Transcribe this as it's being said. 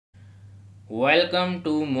Welcome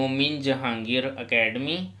to Momin Jahangir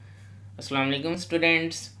Academy. Assalamu alaikum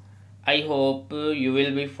students. I hope you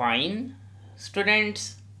will be fine.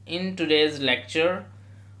 Students, in today's lecture,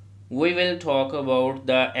 we will talk about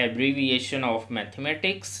the abbreviation of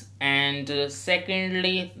mathematics and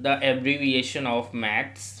secondly the abbreviation of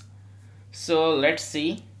maths. So let's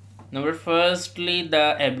see. Firstly,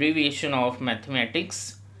 the abbreviation of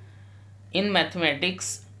mathematics. In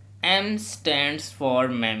mathematics, M stands for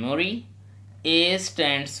memory, A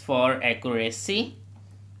stands for accuracy,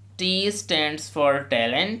 T stands for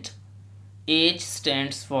talent, H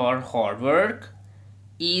stands for hard work,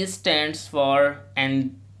 E stands for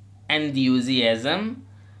enthusiasm,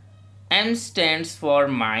 M stands for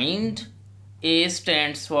mind, A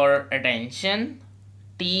stands for attention,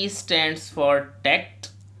 T stands for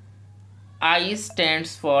tact, I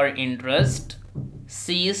stands for interest,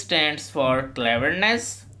 C stands for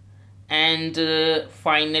cleverness, and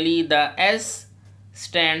finally the S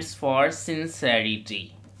stands for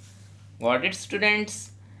sincerity. Got it,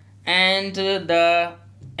 students? And the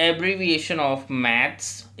abbreviation of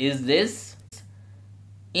maths is this.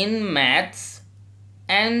 In maths,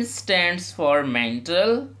 M stands for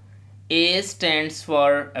mental, A stands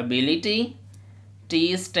for ability,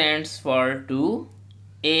 T stands for to,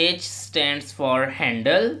 H stands for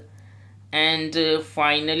handle, and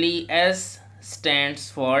finally S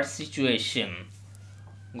stands for situation.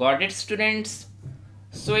 Got it, students?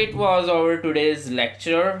 So it was our today's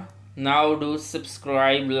lecture. Now do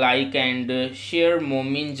subscribe, like and share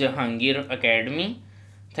Momin Jahangir Academy.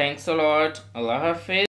 Thanks a lot. Allah Hafiz.